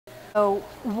So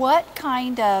what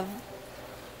kind of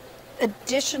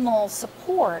additional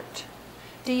support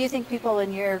do you think people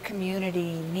in your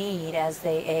community need as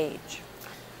they age?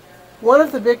 One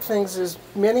of the big things is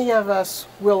many of us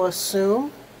will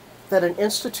assume that an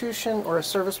institution or a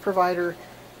service provider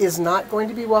is not going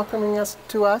to be welcoming us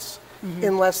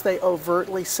unless they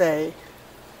overtly say,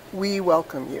 we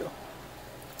welcome you.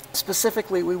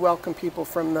 Specifically, we welcome people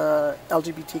from the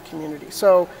LGBT community.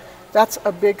 So that's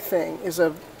a big thing, is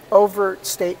an overt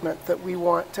statement that we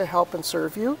want to help and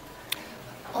serve you.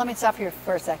 Let me stop here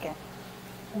for a second.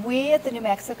 We at the New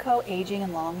Mexico Aging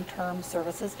and Long-Term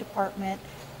Services Department,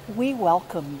 we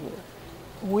welcome you.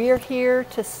 We're here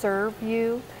to serve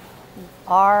you.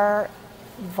 Our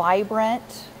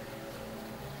vibrant,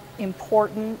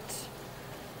 important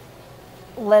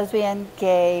lesbian,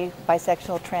 gay,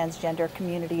 bisexual, transgender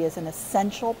community is an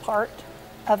essential part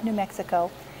of New Mexico.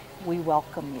 We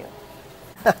welcome you.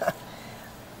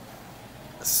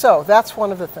 So that's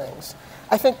one of the things.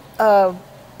 I think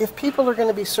if people are going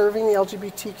to be serving the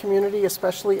LGBT community,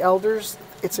 especially elders,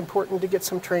 it's important to get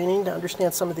some training to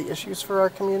understand some of the issues for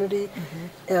our community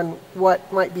and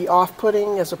what might be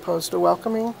off-putting as opposed to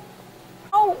welcoming.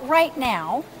 Oh, right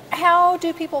now, how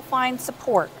do people find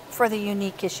support for the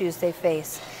unique issues they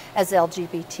face as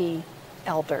LGBT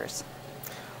elders?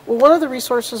 Well, one of the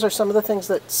resources are some of the things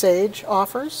that SAGE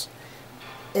offers.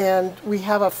 And we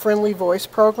have a friendly voice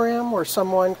program where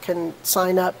someone can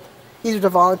sign up either to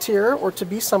volunteer or to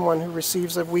be someone who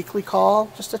receives a weekly call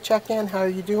just to check in, how are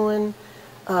you doing?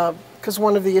 Because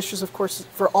one of the issues, of course,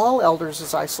 for all elders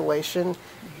is isolation.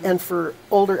 And for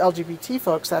older LGBT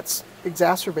folks, that's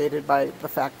exacerbated by the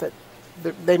fact that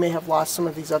they may have lost some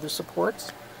of these other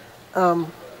supports.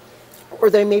 Or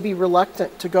they may be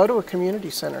reluctant to go to a community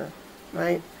center,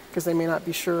 right? Because they may not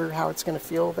be sure how it's going to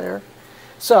feel there.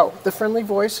 So the friendly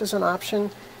voice is an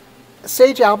option.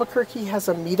 SAGE Albuquerque has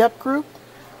a meetup group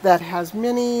that has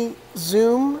many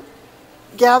Zoom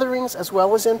gatherings as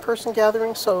well as in-person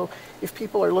gatherings. So if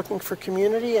people are looking for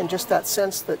community and just that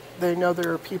sense that they know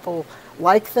there are people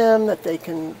like them that they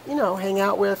can, you know, hang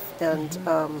out with and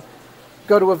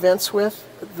go to events with,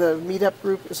 the meetup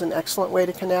group is an excellent way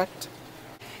to connect.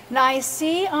 Now I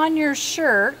see on your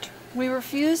shirt, we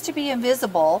refuse to be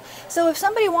invisible. So if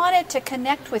somebody wanted to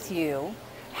connect with you,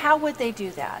 how would they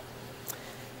do that?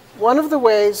 One of the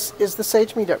ways is the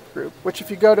SAGE Meetup group, which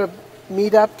if you go to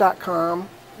meetup.com,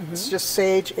 it's just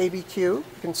SAGE ABQ, you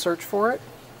can search for it.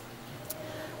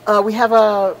 We have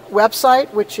a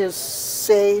website, which is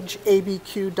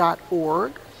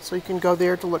sageabq.org, so you can go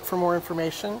there to look for more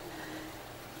information.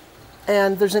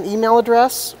 And there's an email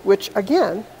address, which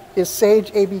again is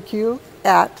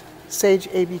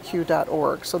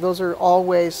sageabq@sageabq.org. So those are all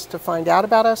ways to find out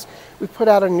about us. We put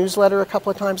out a newsletter a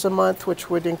couple of times a month, which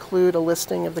would include a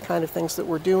listing of the kind of things that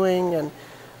we're doing and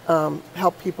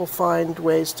help people find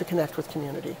ways to connect with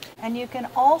community. And you can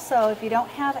also, if you don't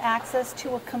have access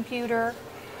to a computer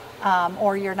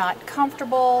or you're not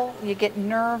comfortable, you get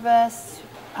nervous,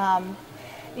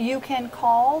 you can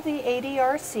call the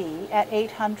ADRC at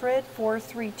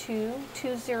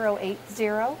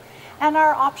 800-432-2080. And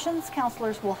our options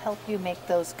counselors will help you make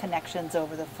those connections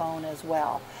over the phone as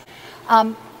well.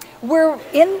 We're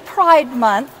in Pride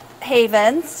Month,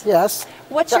 Havens. Yes.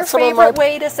 What's your favorite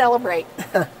way to celebrate?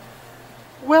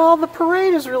 Well, the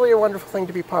parade is really a wonderful thing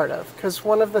to be part of, because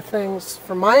one of the things,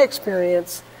 from my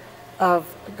experience of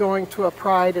going to a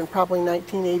Pride in probably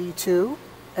 1982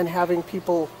 and having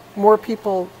more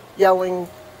people yelling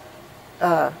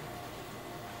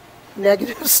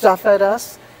negative stuff at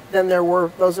us than there were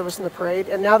those of us in the parade.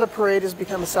 And now the parade has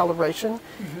become a celebration,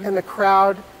 and the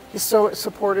crowd is so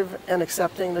supportive and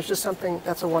accepting. There's just something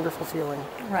that's a wonderful feeling.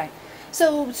 Right.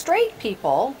 So straight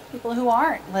people who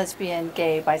aren't lesbian,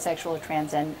 gay, bisexual, or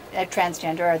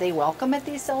transgender, are they welcome at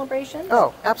these celebrations?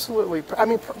 Oh, absolutely. I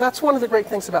mean, that's one of the great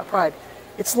things about Pride.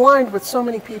 It's lined with so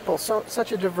many people,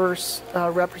 such a diverse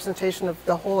representation of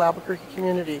the whole Albuquerque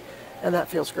community, and that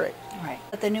feels great. Right.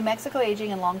 But the New Mexico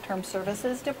Aging and Long-Term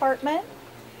Services Department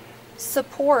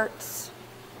supports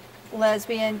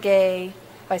lesbian, gay,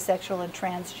 bisexual, and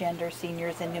transgender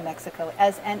seniors in New Mexico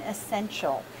as an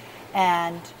essential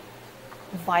and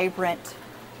vibrant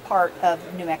part of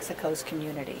New Mexico's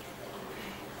community.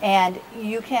 And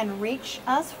you can reach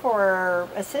us for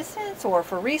assistance or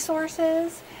for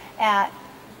resources at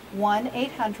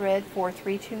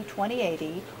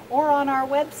 1-800-432-2080 or on our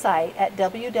website at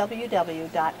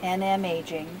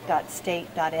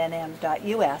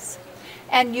www.nmaging.state.nm.us.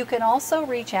 And you can also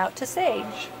reach out to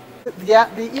SAGE.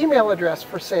 The email address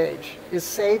for SAGE is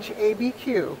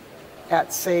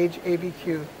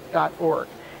sageabq@sageabq.org.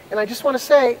 And I just want to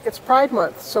say, it's Pride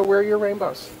Month, so wear your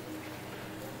rainbows.